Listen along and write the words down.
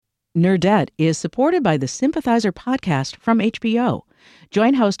Nerdette is supported by the Sympathizer podcast from HBO.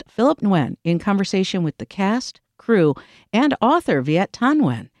 Join host Philip Nguyen in conversation with the cast, crew, and author Viet Thanh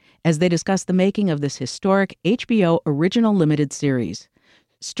Nguyen as they discuss the making of this historic HBO original limited series.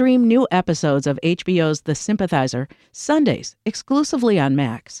 Stream new episodes of HBO's The Sympathizer Sundays exclusively on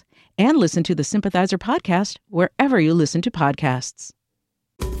Max, and listen to the Sympathizer podcast wherever you listen to podcasts.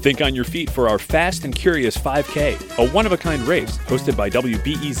 Think on your feet for our Fast and Curious 5K, a one-of-a-kind race hosted by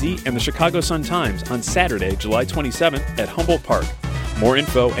WBEZ and the Chicago Sun-Times on Saturday, July 27th at Humboldt Park. More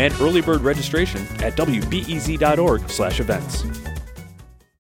info and early bird registration at wbez.org/events.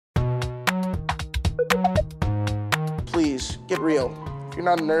 Please, get real. If you're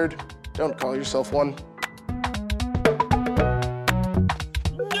not a nerd, don't call yourself one.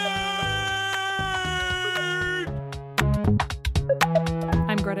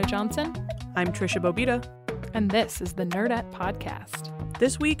 I'm Greta Johnson. I'm Trisha Bobita. And this is the Nerdette Podcast.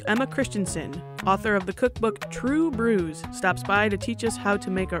 This week, Emma Christensen, author of the cookbook True Brews, stops by to teach us how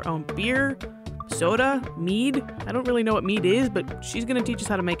to make our own beer, soda, mead. I don't really know what mead is, but she's going to teach us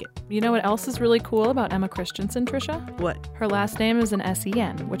how to make it. You know what else is really cool about Emma Christensen, Trisha? What? Her last name is an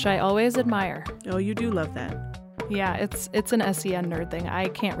S-E-N, which I always admire. Oh, you do love that. Yeah, it's an S-E-N nerd thing. I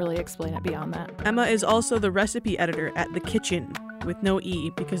can't really explain it beyond that. Emma is also the recipe editor at The Kitchen, with no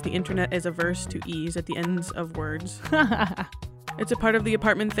E, because the internet is averse to E's at the ends of words. It's a part of the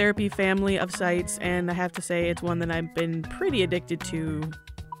Apartment Therapy family of sites, and I have to say it's one that I've been pretty addicted to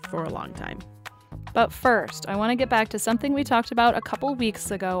for a long time. But first, I want to get back to something we talked about a couple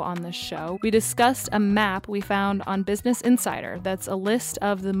weeks ago on the show. We discussed a map we found on Business Insider that's a list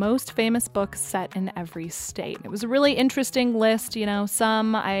of the most famous books set in every state. It was a really interesting list, you know,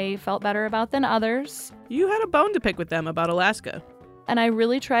 some I felt better about than others. You had a bone to pick with them about Alaska. And I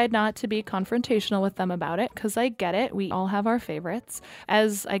really tried not to be confrontational with them about it, because I get it. We all have our favorites.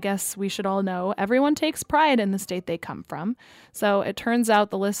 As I guess we should all know, everyone takes pride in the state they come from. So it turns out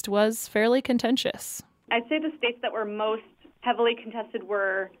the list was fairly contentious. I'd say the states that were most heavily contested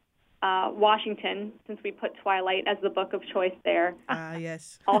were Washington, since we put Twilight as the book of choice there.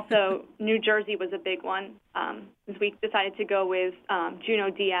 Yes. Also, New Jersey was a big one, since we decided to go with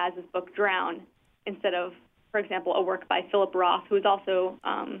Junot Diaz's book Drown instead of, for example, a work by Philip Roth, who is also,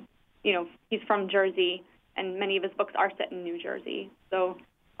 he's from Jersey, and many of his books are set in New Jersey. So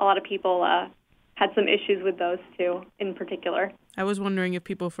a lot of people had some issues with those two in particular. I was wondering if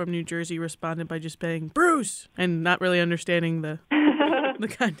people from New Jersey responded by just saying, Bruce, and not really understanding the the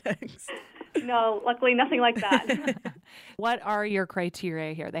context. No, luckily nothing like that. What are your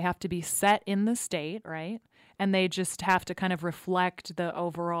criteria here? They have to be set in the state, right? And they just have to kind of reflect the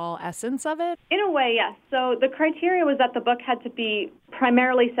overall essence of it? In a way, yes. So the criteria was that the book had to be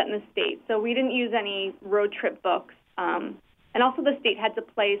primarily set in the state. So we didn't use any road trip books. And also the state had to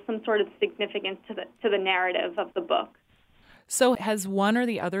play some sort of significance to the narrative of the book. So has one or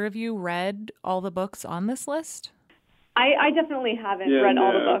the other of you read all the books on this list? I definitely haven't read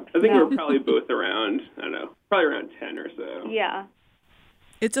all the books. I think we're probably both around, probably around 10 or so. Yeah.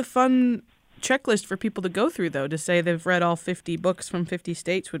 It's a fun checklist for people to go through, though. To say they've read all 50 books from 50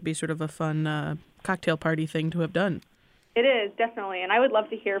 states would be sort of a fun cocktail party thing to have done. It is, definitely. And I would love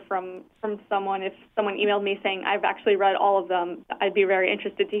to hear from someone. If someone emailed me saying, I've actually read all of them, I'd be very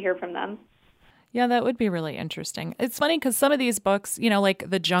interested to hear from them. Yeah, that would be really interesting. It's funny because some of these books, you know, like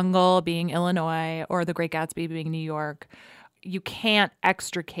The Jungle being Illinois or The Great Gatsby being New York, you can't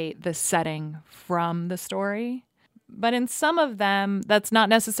extricate the setting from the story. But in some of them, that's not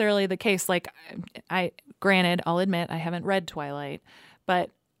necessarily the case. Like, granted, I'll admit I haven't read Twilight, but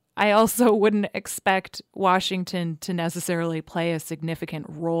I also wouldn't expect Washington to necessarily play a significant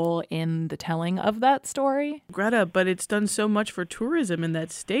role in the telling of that story. Greta, but it's done so much for tourism in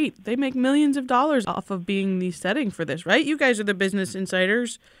that state. They make millions of dollars off of being the setting for this, right? You guys are the business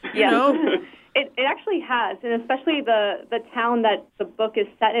insiders, you know. It actually has, and especially the town that the book is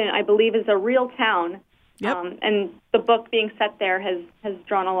set in, I believe, is a real town. Yep. And the book being set there has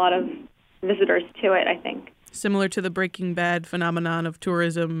drawn a lot of visitors to it, I think. Similar to the Breaking Bad phenomenon of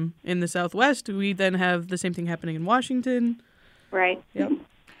tourism in the Southwest, we then have the same thing happening in Washington. Right. Yep.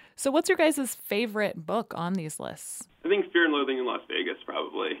 So what's your guys' favorite book on these lists? I think Fear and Loathing in Las Vegas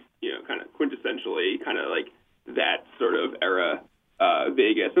probably, kind of quintessentially kind of like that sort of era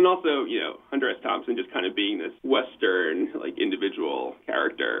Vegas. And also, Hunter S. Thompson just kind of being this Western, like, individual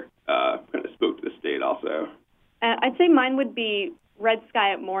character kind of spoke to the state also. I'd say mine would be Red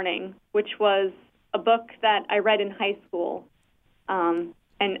Sky at Morning, which was a book that I read in high school. And,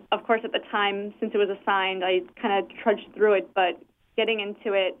 of course, at the time, since it was assigned, I kind of trudged through it. But getting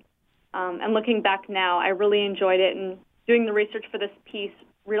into it and looking back now, I really enjoyed it. And doing the research for this piece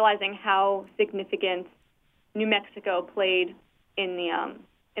realizing how significant New Mexico played in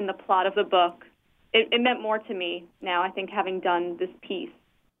the plot of the book, it meant more to me now, I think, having done this piece.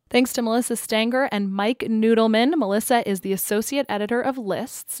 Thanks to Melissa Stanger and Mike Noodleman. Melissa is the associate editor of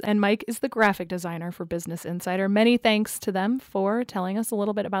Lists, and Mike is the graphic designer for Business Insider. Many thanks to them for telling us a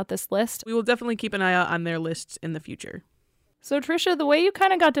little bit about this list. We will definitely keep an eye out on their lists in the future. So, Tricia, the way you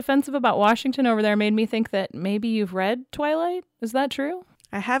kind of got defensive about Washington over there made me think that maybe you've read Twilight. Is that true?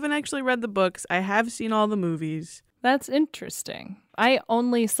 I haven't actually read the books. I have seen all the movies. That's interesting. I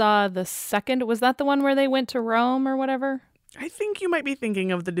only saw the second. Was that the one where they went to Rome or whatever? I think you might be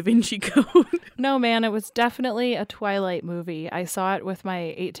thinking of the Da Vinci Code. No, man, it was definitely a Twilight movie. I saw it with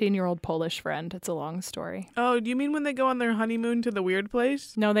my 18-year-old Polish friend. It's a long story. Oh, do you mean when they go on their honeymoon to the weird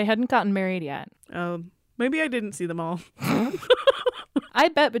place? No, they hadn't gotten married yet. Oh, maybe I didn't see them all. I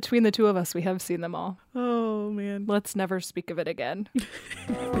bet between the two of us we have seen them all. Oh, man. Let's never speak of it again.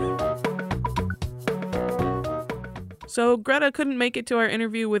 So Greta couldn't make it to our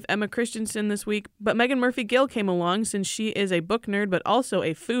interview with Emma Christensen this week, but Megan Murphy-Gill came along since she is a book nerd but also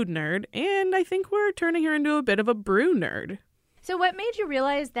a food nerd, and I think we're turning her into a bit of a brew nerd. So what made you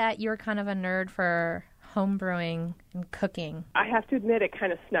realize that you're kind of a nerd for home brewing and cooking? I have to admit it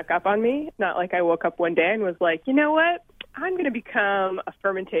kind of snuck up on me. Not like I woke up one day and was like, you know what? I'm going to become a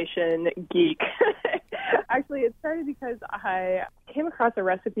fermentation geek. Actually, it started because I came across a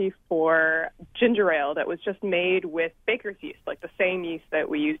recipe for ginger ale that was just made with baker's yeast, like the same yeast that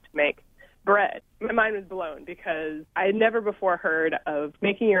we used to make bread. My mind was blown because I had never before heard of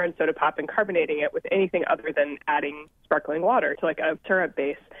making your own soda pop and carbonating it with anything other than adding sparkling water to like a syrup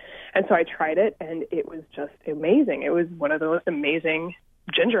base. And so I tried it, and it was just amazing. It was one of the most amazing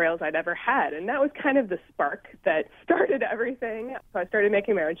ginger ales I'd ever had, and that was kind of the spark that started everything. So I started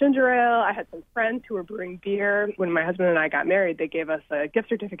making my own ginger ale. I had some friends who were brewing beer. When my husband and I got married, they gave us a gift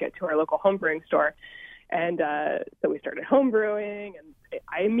certificate to our local home brewing store, and so we started home brewing, and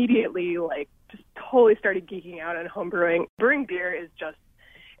I immediately just totally started geeking out on home brewing. Brewing beer is just,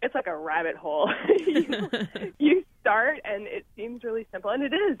 it's like a rabbit hole. You start and it seems really simple, and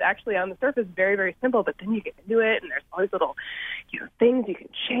it is actually on the surface very, very simple, but then you get into it and there's all these little things you can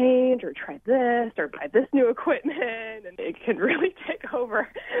change or try this or buy this new equipment, and it can really take over.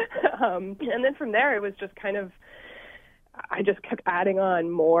 And then from there it was just kind of, I just kept adding on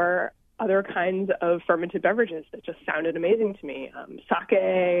more other kinds of fermented beverages that just sounded amazing to me. Sake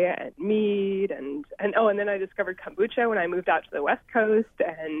and mead and then I discovered kombucha when I moved out to the West Coast,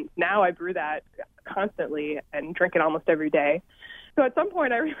 and now I brew that constantly and drink it almost every day. So at some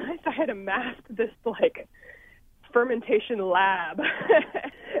point I realized I had amassed this fermentation lab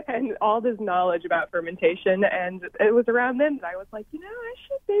and all this knowledge about fermentation, and it was around then that I was like, I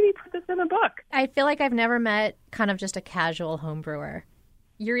should maybe put this in a book. I feel like I've never met kind of just a casual home brewer.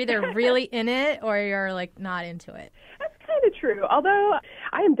 You're either really in it or you're not into it. That's kind of true. Although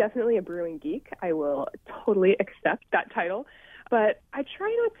I am definitely a brewing geek. I will totally accept that title. But I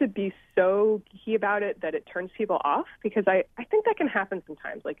try not to be so geeky about it that it turns people off, because I think that can happen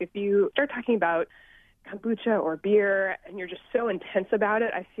sometimes. Like if you start talking about kombucha or beer and you're just so intense about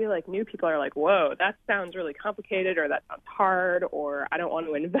it, I feel like new people are like, whoa, that sounds really complicated, or that sounds hard, or I don't want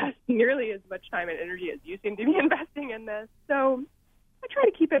to invest nearly as much time and energy as you seem to be investing in this. So I try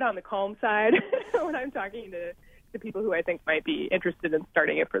to keep it on the calm side when I'm talking to people who I think might be interested in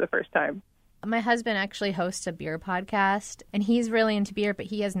starting it for the first time. My husband actually hosts a beer podcast, and he's really into beer, but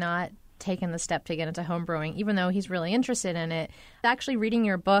he has not taken the step to get into home brewing, even though he's really interested in it. Actually, reading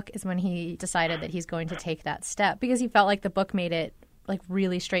your book is when he decided that he's going to take that step, because he felt like the book made it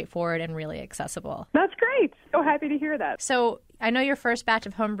really straightforward and really accessible. That's great. So happy to hear that. So I know your first batch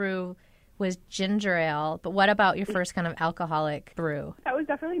of homebrew was ginger ale, but what about your first kind of alcoholic brew? That was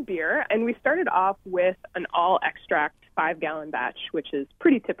definitely beer, and we started off with an all-extract 5-gallon batch, which is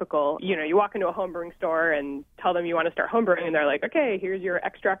pretty typical. You walk into a homebrewing store and tell them you want to start homebrewing, and they're like, okay, here's your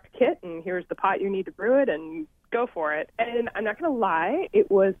extract kit, and here's the pot you need to brew it, and go for it. And I'm not going to lie, it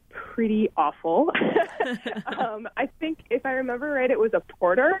was pretty awful. I think, if I remember right, it was a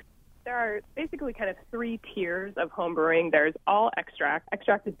porter. There are basically kind of 3 tiers of home brewing. There's all extract.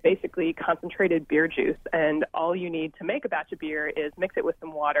 Extract is basically concentrated beer juice, and all you need to make a batch of beer is mix it with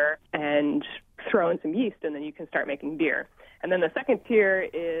some water and throw in some yeast, and then you can start making beer. And then the second tier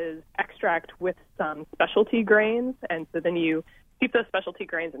is extract with some specialty grains, and so then you steep those specialty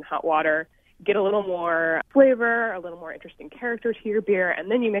grains in hot water, get a little more flavor, a little more interesting character to your beer,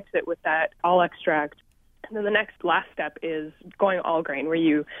 and then you mix it with that all extract. And then the last step is going all grain, where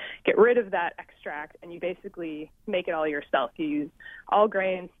you get rid of that extract and you basically make it all yourself. You use all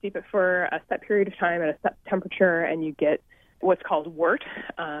grain, steep it for a set period of time at a set temperature, and you get what's called wort,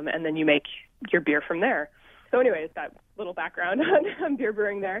 and then you make your beer from there. So anyways, that little background on beer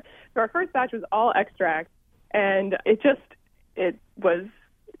brewing there. So our first batch was all extract, and it was,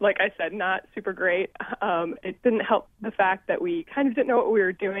 like I said, not super great. It didn't help the fact that we kind of didn't know what we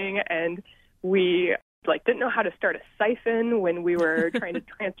were doing, and we didn't know how to start a siphon when we were trying to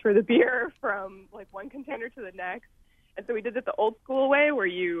transfer the beer from one container to the next. And so we did it the old school way, where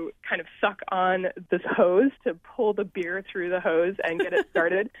you kind of suck on this hose to pull the beer through the hose and get it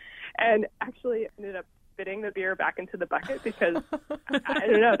started. And actually ended up spitting the beer back into the bucket because, I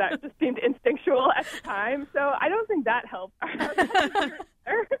don't know, that just seemed instinctual at the time. So I don't think that helped.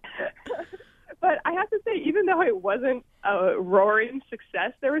 But I have to say, even though it wasn't a roaring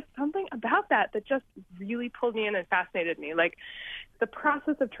success, there was something about that just really pulled me in and fascinated me. The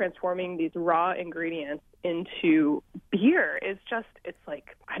process of transforming these raw ingredients into beer is it's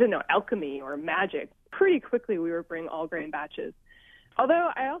like, I don't know, alchemy or magic. Pretty quickly, we were brewing all grain batches. Although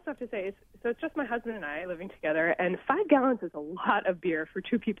I also have to say, so it's just my husband and I living together, and 5 gallons is a lot of beer for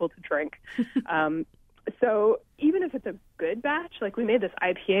 2 people to drink. So even if it's a good batch, we made this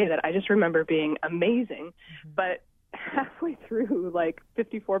IPA that I just remember being amazing, but halfway through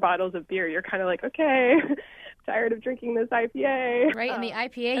 54 bottles of beer, you're kind of like, okay, tired of drinking this IPA. Right, and the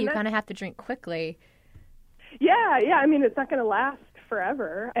IPA you kind of have to drink quickly. Yeah. I mean, it's not going to last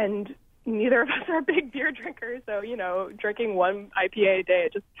forever, and neither of us are big beer drinkers, so, drinking one IPA a day,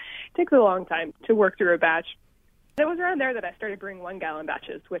 it just takes a long time to work through a batch. It was around there that I started brewing 1-gallon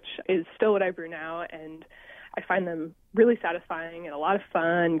batches, which is still what I brew now, and I find them really satisfying and a lot of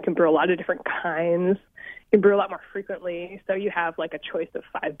fun. You can brew a lot of different kinds. You can brew a lot more frequently, so you have a choice of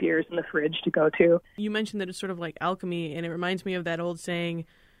 5 beers in the fridge to go to. You mentioned that it's sort of like alchemy, and it reminds me of that old saying,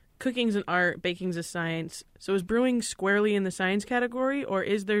 cooking's an art, baking's a science. So is brewing squarely in the science category, or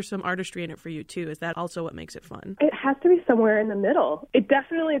is there some artistry in it for you too? Is that also what makes it fun? It has to be somewhere in the middle. It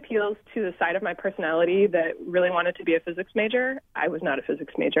definitely appeals to the side of my personality that really wanted to be a physics major. I was not a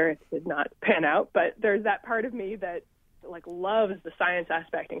physics major. It did not pan out, but there's that part of me that loves the science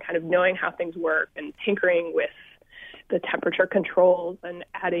aspect and kind of knowing how things work and tinkering with the temperature controls and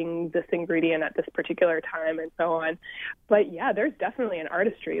adding this ingredient at this particular time and so on. But yeah, there's definitely an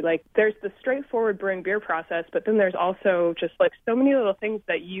artistry. There's the straightforward brewing beer process, but then there's also just so many little things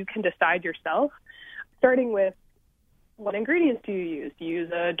that you can decide yourself, starting with what ingredients do you use? Do you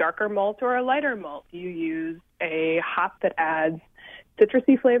use a darker malt or a lighter malt? Do you use a hop that adds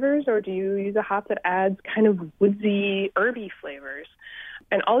citrusy flavors, or do you use a hop that adds kind of woodsy, herby flavors?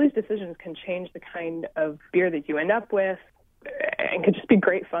 And all these decisions can change the kind of beer that you end up with, and can just be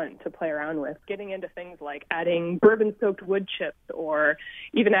great fun to play around with. Getting into things like adding bourbon-soaked wood chips, or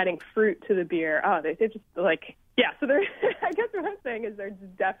even adding fruit to the beer. They just yeah. So there, I guess what I'm saying is there's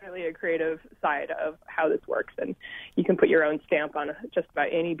definitely a creative side of how this works, and you can put your own stamp on just about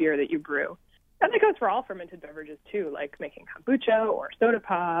any beer that you brew. And that goes for all fermented beverages too, like making kombucha or soda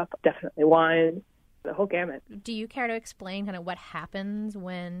pop, definitely wine. The whole gamut. Do you care to explain kind of what happens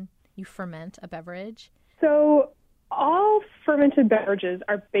when you ferment a beverage? So all fermented beverages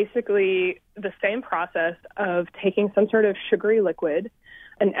are basically the same process of taking some sort of sugary liquid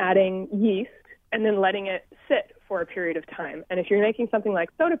and adding yeast and then letting it sit for a period of time. And if you're making something like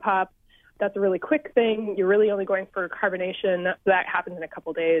soda pop, that's a really quick thing. You're really only going for carbonation. That happens in a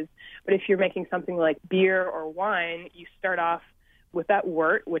couple days. But if you're making something like beer or wine, you start off with that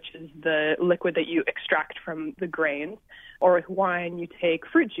wort, which is the liquid that you extract from the grains, or with wine, you take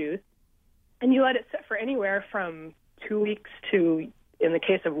fruit juice, and you let it sit for anywhere from 2 weeks to, in the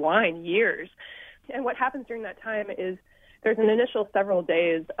case of wine, years. And what happens during that time is there's an initial several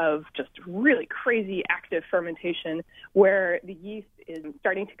days of just really crazy active fermentation where the yeast is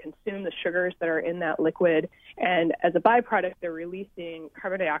starting to consume the sugars that are in that liquid. And as a byproduct, they're releasing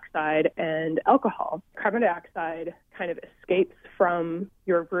carbon dioxide and alcohol. Carbon dioxide kind of escapes from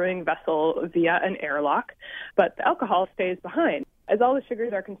your brewing vessel via an airlock, but the alcohol stays behind. As all the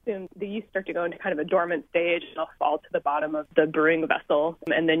sugars are consumed, the yeast start to go into kind of a dormant stage, and they'll fall to the bottom of the brewing vessel.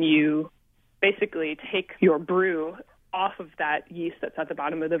 And then you basically take your brew off of that yeast that's at the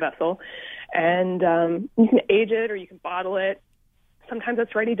bottom of the vessel, and you can age it or you can bottle it. Sometimes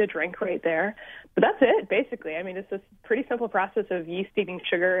it's ready to drink right there. But that's it, basically. I mean, it's this pretty simple process of yeast eating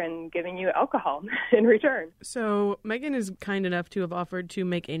sugar and giving you alcohol in return. So Megan is kind enough to have offered to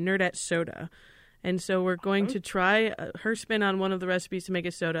make a Nerdette soda. And so we're going to try her spin on one of the recipes to make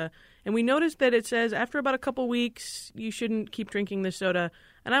a soda. And we noticed that it says after about a couple weeks, you shouldn't keep drinking this soda.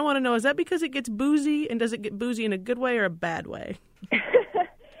 And I want to know, is that because it gets boozy? And does it get boozy in a good way or a bad way?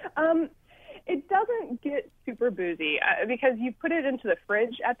 It doesn't get super boozy because you put it into the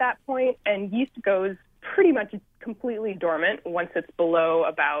fridge at that point, and yeast goes pretty much completely dormant once it's below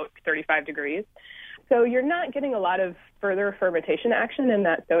about 35 degrees. So you're not getting a lot of further fermentation action in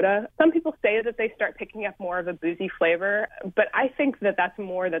that soda. Some people say that they start picking up more of a boozy flavor, but I think that that's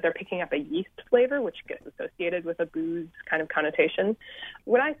more that they're picking up a yeast flavor, which gets associated with a booze kind of connotation.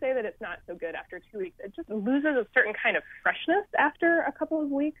 When I say that it's not so good after 2 weeks, it just loses a certain kind of freshness after a couple of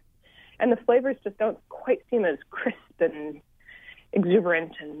weeks, and the flavors just don't quite seem as crisp and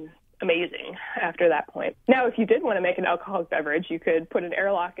exuberant and amazing after that point. Now, if you did want to make an alcoholic beverage, you could put an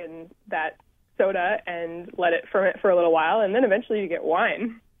airlock in that soda and let it ferment for a little while, and then eventually you get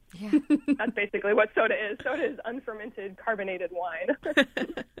wine. Yeah. That's basically what soda is. Soda is unfermented carbonated wine.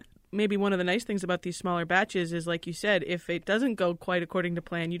 Maybe one of the nice things about these smaller batches is, like you said, if it doesn't go quite according to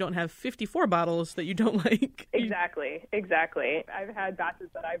plan, you don't have 54 bottles that you don't like. Exactly. I've had batches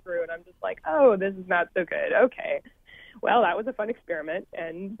that I brew, and I'm just like, oh, this is not so good. Okay. Well, that was a fun experiment,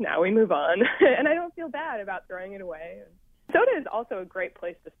 and now we move on. And I don't feel bad about throwing it away. Soda is also a great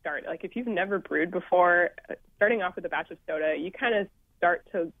place to start. Like, if you've never brewed before, starting off with a batch of soda, you kind of start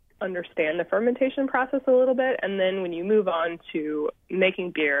to understand the fermentation process a little bit, and then when you move on to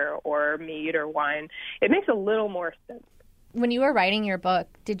making beer or mead or wine, it makes a little more sense. When you were writing your book,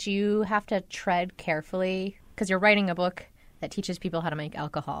 did you have to tread carefully? Because you're writing a book that teaches people how to make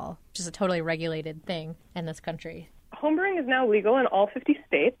alcohol, which is a totally regulated thing in this country. Homebrewing is now legal in all 50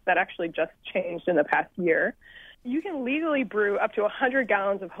 states. That actually just changed in the past year. You can legally brew up to 100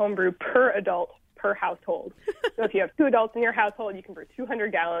 gallons of homebrew per adult per household. So if you have 2 adults in your household, you can brew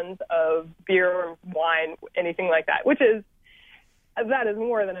 200 gallons of beer or wine, anything like that, that is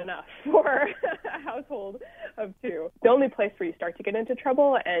more than enough for a household of 2. The only place where you start to get into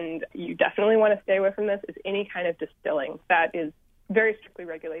trouble, and you definitely want to stay away from this, is any kind of distilling. That is very strictly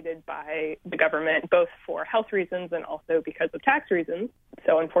regulated by the government, both for health reasons and also because of tax reasons.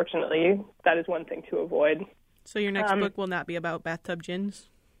 So unfortunately, that is one thing to avoid. So your next book will not be about bathtub gins?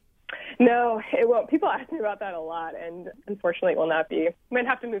 No, it won't. People ask me about that a lot, and unfortunately it will not be. I might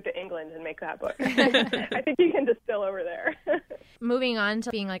have to move to England and make that book. I think you can distill over there. Moving on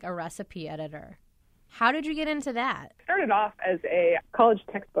to being like a recipe editor. How did you get into that? I started off as a college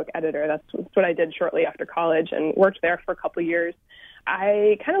textbook editor. That's what I did shortly after college, and worked there for a couple of years.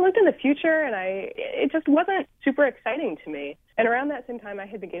 I kind of looked in the future, and it just wasn't super exciting to me. And around that same time, I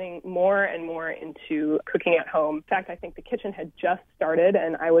had been getting more and more into cooking at home. In fact, I think The Kitchen had just started,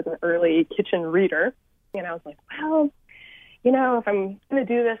 and I was an early kitchen reader. And I was like, well, if I'm going to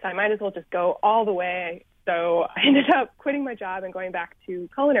do this, I might as well just go all the way. So I ended up quitting my job and going back to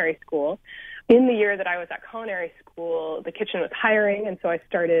culinary school. In the year that I was at culinary school, The Kitchen was hiring, and so I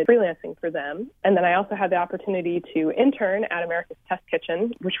started freelancing for them. And then I also had the opportunity to intern at America's Test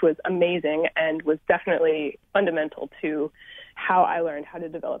Kitchen, which was amazing and was definitely fundamental to how I learned how to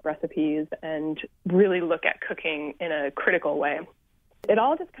develop recipes and really look at cooking in a critical way. It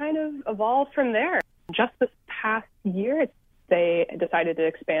all just kind of evolved from there. Just this past year, they decided to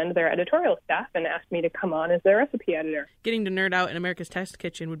expand their editorial staff and asked me to come on as their recipe editor. Getting to nerd out in America's Test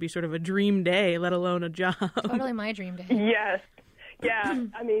Kitchen would be sort of a dream day, let alone a job. Totally my dream day. Yes. Yeah.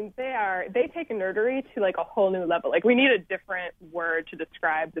 I mean, they take nerdery to like a whole new level. Like, we need a different word to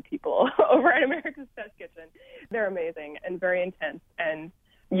describe the people over at America's Test Kitchen. They're amazing and very intense. And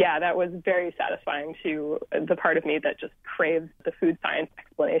yeah, that was very satisfying to the part of me that just craves the food science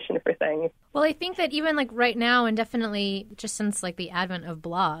explanation for things. Well, I think that even like right now, and definitely just since like the advent of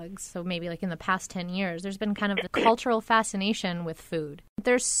blogs, so maybe like in the past 10 years, there's been kind of a cultural fascination with food.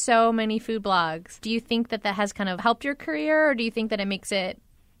 There's so many food blogs. Do you think that has kind of helped your career, or do you think that it makes it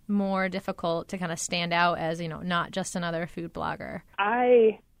more difficult to kind of stand out as, not just another food blogger?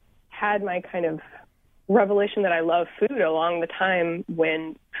 I had my kind of revelation that I love food along the time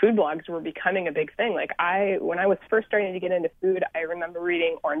when food blogs were becoming a big thing. Like, when I was first starting to get into food, I remember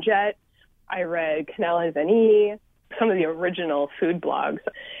reading Orangette, I read Canal and Vanille, some of the original food blogs.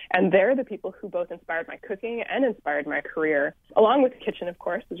 And they're the people who both inspired my cooking and inspired my career. Along with The Kitchen, of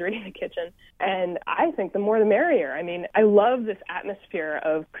course, was reading The Kitchen. And I think the more the merrier. I mean, I love this atmosphere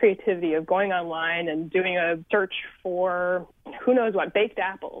of creativity, of going online and doing a search for who knows what, baked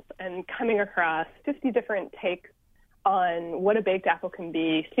apples, and coming across 50 different takes on what a baked apple can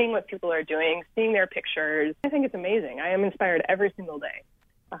be, seeing what people are doing, seeing their pictures. I think it's amazing. I am inspired every single day.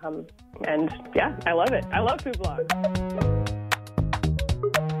 And yeah, I love it. I love food blogs.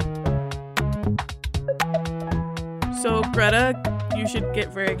 So, Greta, you should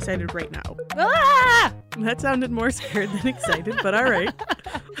get very excited right now. Ah! That sounded more scared than excited, but all right.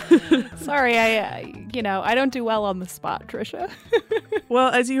 Sorry, I don't do well on the spot, Trisha.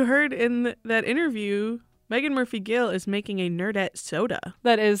 Well, as you heard in that interview, Megan Murphy Gill is making a Nerdette soda.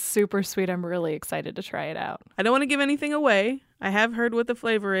 That is super sweet. I'm really excited to try it out. I don't want to give anything away. I have heard what the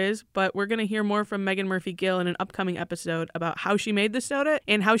flavor is, but we're going to hear more from Megan Murphy Gill in an upcoming episode about how she made the soda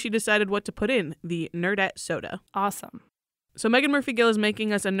and how she decided what to put in the Nerdette soda. Awesome. So Megan Murphy Gill is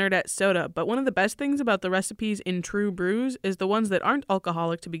making us a Nerdette soda, but one of the best things about the recipes in True Brews is the ones that aren't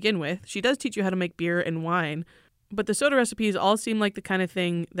alcoholic to begin with. She does teach you how to make beer and wine, but the soda recipes all seem like the kind of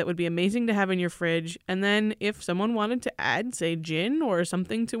thing that would be amazing to have in your fridge, and then if someone wanted to add, say, gin or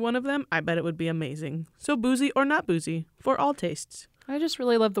something to one of them, I bet it would be amazing. So boozy or not boozy, for all tastes. I just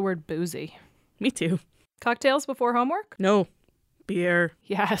really love the word boozy. Me too. Cocktails before homework? No. Beer.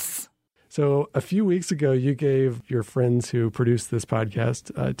 Yes. So a few weeks ago, you gave your friends who produced this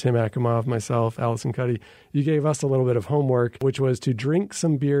podcast, Tim Akimov, myself, Allison Cuddy, you gave us a little bit of homework, which was to drink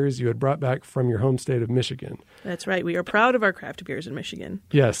some beers you had brought back from your home state of Michigan. That's right. We are proud of our craft beers in Michigan.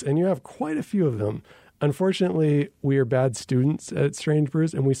 Yes, and you have quite a few of them. Unfortunately, we are bad students at Strange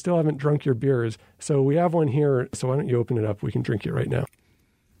Brews, and we still haven't drunk your beers. So we have one here. So why don't you open it up? We can drink it right now.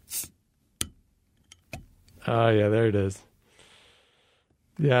 Yeah, there it is.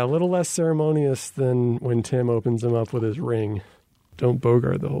 Yeah, a little less ceremonious than when Tim opens them up with his ring. Don't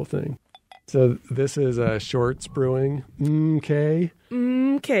bogart the whole thing. So this is Shorts Brewing. Okay.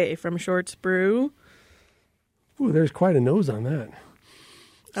 From Shorts Brew. Ooh, there's quite a nose on that.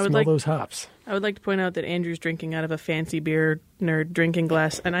 Smell those hops. I would like to point out that Andrew's drinking out of a fancy beer nerd drinking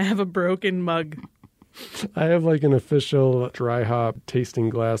glass, and I have a broken mug. I have like an official dry hop tasting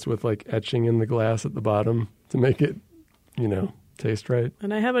glass with like etching in the glass at the bottom to make it, taste right.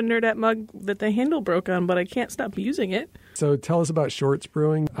 And I have a Nerdette mug that the handle broke on, but I can't stop using it. So tell us about Shorts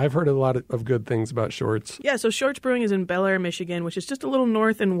Brewing. I've heard a lot of good things about Shorts. Yeah, so Shorts Brewing is in Bel Air, Michigan, which is just a little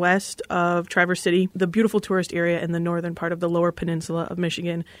north and west of Traverse City, the beautiful tourist area in the northern part of the lower peninsula of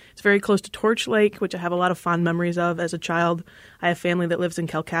Michigan. It's very close to Torch Lake, which I have a lot of fond memories of as a child. I have family that lives in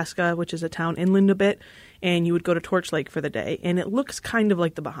Kalkaska, which is a town inland a bit, and you would go to Torch Lake for the day. And it looks kind of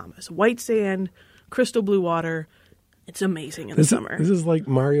like the Bahamas. White sand, crystal blue water. It's amazing in the summer. This is like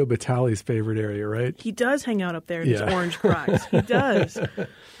Mario Batali's favorite area, right? He does hang out up there in his orange Crocs. He does.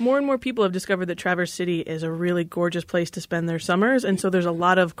 More and more people have discovered that Traverse City is a really gorgeous place to spend their summers. And so there's a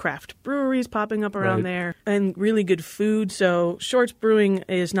lot of craft breweries popping up around there and really good food. So Shorts Brewing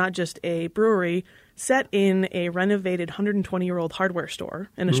is not just a brewery set in a renovated 120-year-old hardware store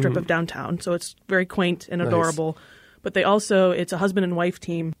in a strip of downtown. So it's very quaint and adorable. But it's a husband and wife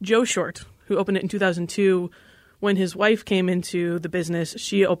team. Joe Short, who opened it in 2002, when his wife came into the business,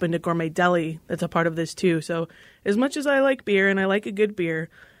 she opened a gourmet deli that's a part of this too. So as much as I like beer and I like a good beer,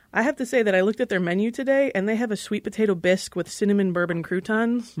 I have to say that I looked at their menu today and they have a sweet potato bisque with cinnamon bourbon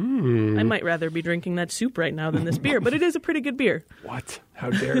croutons. I might rather be drinking that soup right now than this beer, but it is a pretty good beer. What?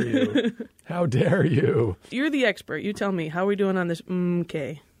 How dare you? How dare you? You're the expert. You tell me. How are we doing on this?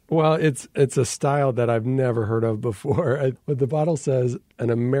 Okay. Well, it's a style that I've never heard of before. What the bottle says,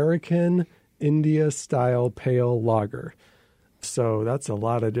 an American India-style pale lager. So that's a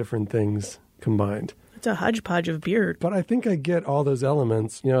lot of different things combined. It's a hodgepodge of beer. But I think I get all those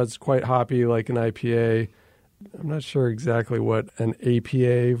elements. It's quite hoppy like an IPA. I'm not sure exactly what an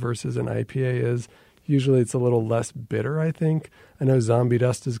APA versus an IPA is. Usually it's a little less bitter, I think. I know Zombie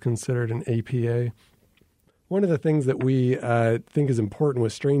Dust is considered an APA. One of the things that we think is important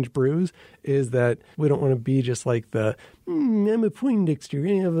with Strange Brews is that we don't want to be just like I'm a Poindexter.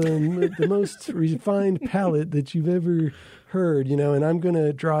 I have the most refined palate that you've ever heard, and I'm going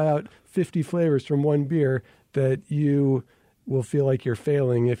to draw out 50 flavors from one beer that you will feel like you're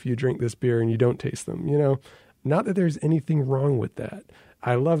failing if you drink this beer and you don't taste them, Not that there's anything wrong with that.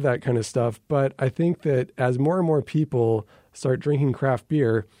 I love that kind of stuff, but I think that as more and more people start drinking craft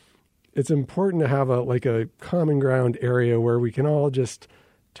beer, it's important to have a common ground area where we can all just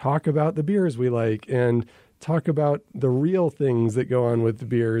talk about the beers we like and talk about the real things that go on with the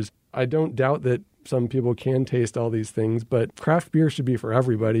beers. I don't doubt that some people can taste all these things, but craft beer should be for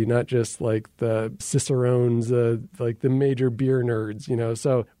everybody, not just like the cicerones, like the major beer nerds,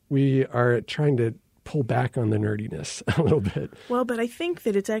 So we are trying to pull back on the nerdiness a little bit. Well, but I think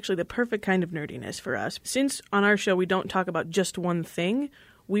that it's actually the perfect kind of nerdiness for us. Since on our show we don't talk about just one thing,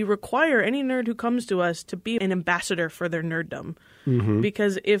 we require any nerd who comes to us to be an ambassador for their nerddom.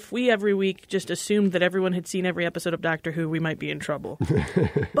 Because if we every week just assumed that everyone had seen every episode of Doctor Who, we might be in trouble.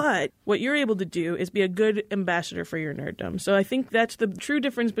 But what you're able to do is be a good ambassador for your nerddom. So I think that's the true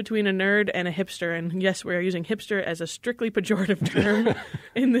difference between a nerd and a hipster. And yes, we are using hipster as a strictly pejorative term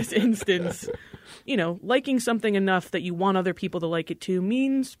in this instance. liking something enough that you want other people to like it too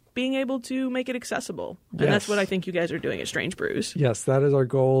means being able to make it accessible. And that's what I think you guys are doing at Strange Brews. Yes, that is our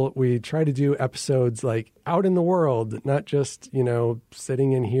goal. We try to do episodes like out in the world, not just,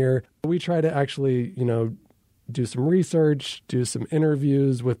 sitting in here. We try to actually, do some research, do some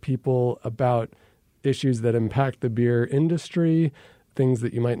interviews with people about issues that impact the beer industry, things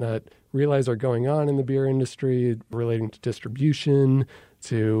that you might not realize are going on in the beer industry relating to distribution,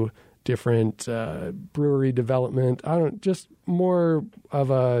 to different brewery development. Just more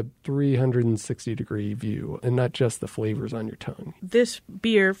of a 360-degree view and not just the flavors on your tongue. This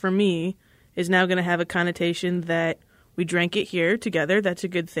beer, for me, is now going to have a connotation that we drank it here together. That's a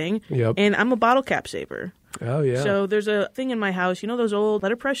good thing. Yep. And I'm a bottle cap saver. Oh, yeah. So there's a thing in my house, those old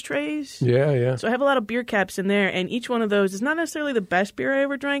letterpress trays? Yeah. So I have a lot of beer caps in there, and each one of those is not necessarily the best beer I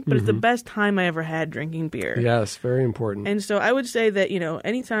ever drank, but it's the best time I ever had drinking beer. Yes, very important. And so I would say that,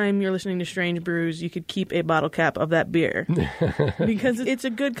 anytime you're listening to Strange Brews, you could keep a bottle cap of that beer. Because it's a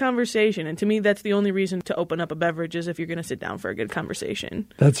good conversation, and to me, that's the only reason to open up a beverage is if you're going to sit down for a good conversation.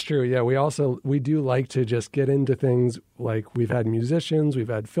 That's true, yeah. We do like to just get into things like we've had musicians, we've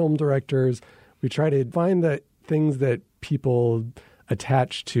had film directors. We try to find the things that people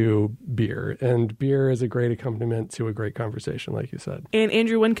attach to beer, and beer is a great accompaniment to a great conversation, like you said. And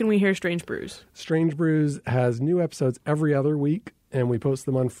Andrew, when can we hear Strange Brews? Strange Brews has new episodes every other week, and we post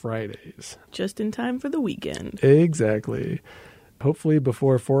them on Fridays. Just in time for the weekend. Exactly. Hopefully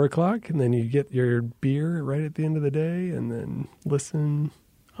before 4 o'clock, and then you get your beer right at the end of the day, and then listen.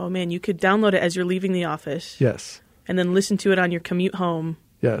 Oh, man, you could download it as you're leaving the office. Yes. And then listen to it on your commute home.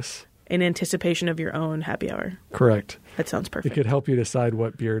 Yes. In anticipation of your own happy hour. Correct. That sounds perfect. It could help you decide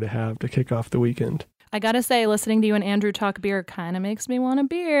what beer to have to kick off the weekend. I gotta say, listening to you and Andrew talk beer kind of makes me want a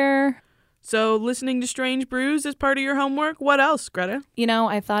beer. So listening to Strange Brews is part of your homework? What else, Greta?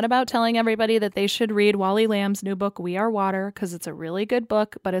 I thought about telling everybody that they should read Wally Lamb's new book, We Are Water, because it's a really good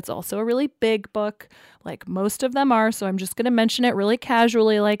book, but it's also a really big book, like most of them are. So I'm just going to mention it really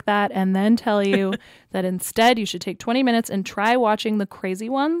casually like that and then tell you that instead you should take 20 minutes and try watching The Crazy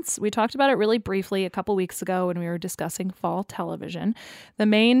Ones. We talked about it really briefly a couple weeks ago when we were discussing fall television. The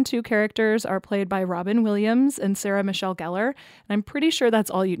main two characters are played by Robin Williams and Sarah Michelle Gellar. And I'm pretty sure that's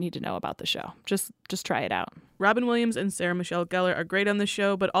all you need to know about the show. Just try it out. Robin Williams and Sarah Michelle Gellar are great on the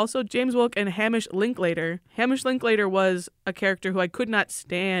show, but also James Wolk and Hamish Linklater. Hamish Linklater was a character who I could not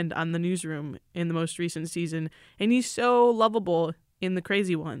stand on The Newsroom in the most recent season, and he's so lovable in The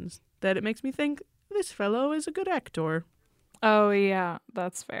Crazy Ones that it makes me think this fellow is a good actor. Oh, yeah,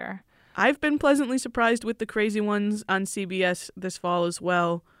 that's fair. I've been pleasantly surprised with The Crazy Ones on CBS this fall as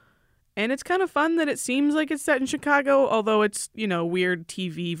well. And it's kind of fun that it seems like it's set in Chicago, although it's, weird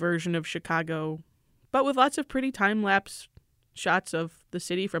TV version of Chicago, but with lots of pretty time-lapse shots of the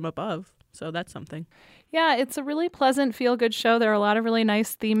city from above. So that's something. Yeah, it's a really pleasant, feel-good show. There are a lot of really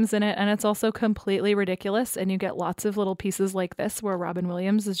nice themes in it, and it's also completely ridiculous. And you get lots of little pieces like this where Robin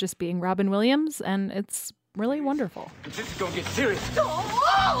Williams is just being Robin Williams, and it's really wonderful. This is gonna get serious.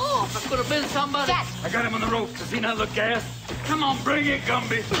 Oh! That could have been somebody. Jack. I got him on the rope. Does he not look gas? Come on, bring it,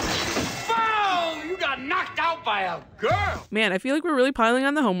 Gumby. Boom! You got knocked out by a girl. Man, I feel like we're really piling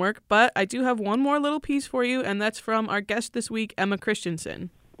on the homework, but I do have one more little piece for you, and that's from our guest this week, Emma Christensen.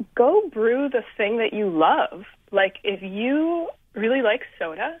 Go brew the thing that you love. Like, if you really like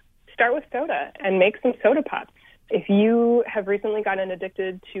soda, start with soda and make some soda pops. If you have recently gotten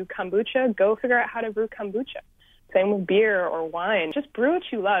addicted to kombucha, go figure out how to brew kombucha. Same with beer or wine. Just brew what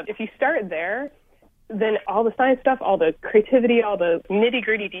you love. If you start there, then all the science stuff, all the creativity, all the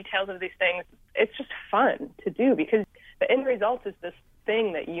nitty-gritty details of these things, it's just fun to do because the end result is this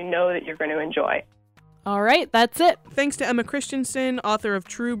thing that you know that you're going to enjoy. All right, that's it. Thanks to Emma Christensen, author of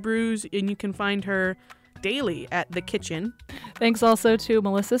True Brews, and you can find her daily at The Kitchen. Thanks also to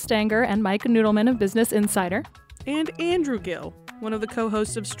Melissa Stanger and Mike Noodleman of Business Insider. And Andrew Gill, one of the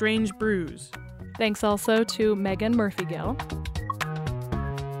co-hosts of Strange Brews. Thanks also to Megan Murphy-Gill.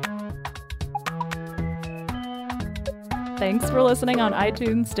 Thanks for listening on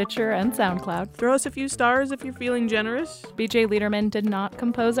iTunes, Stitcher, and SoundCloud. Throw us a few stars if you're feeling generous. BJ Liederman did not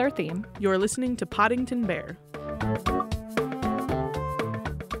compose our theme. You're listening to Poddington Bear.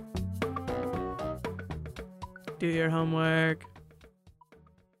 Do your homework.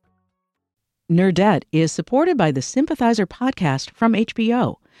 Nerdette is supported by the Sympathizer podcast from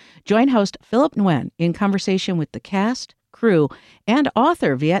HBO. Join host Philip Nguyen in conversation with the cast, crew, and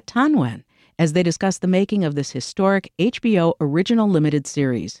author Viet Thanh Nguyen as they discuss the making of this historic HBO original limited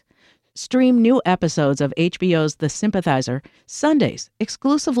series. Stream new episodes of HBO's The Sympathizer Sundays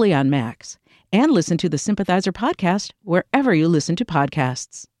exclusively on Max, and listen to the Sympathizer podcast wherever you listen to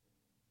podcasts.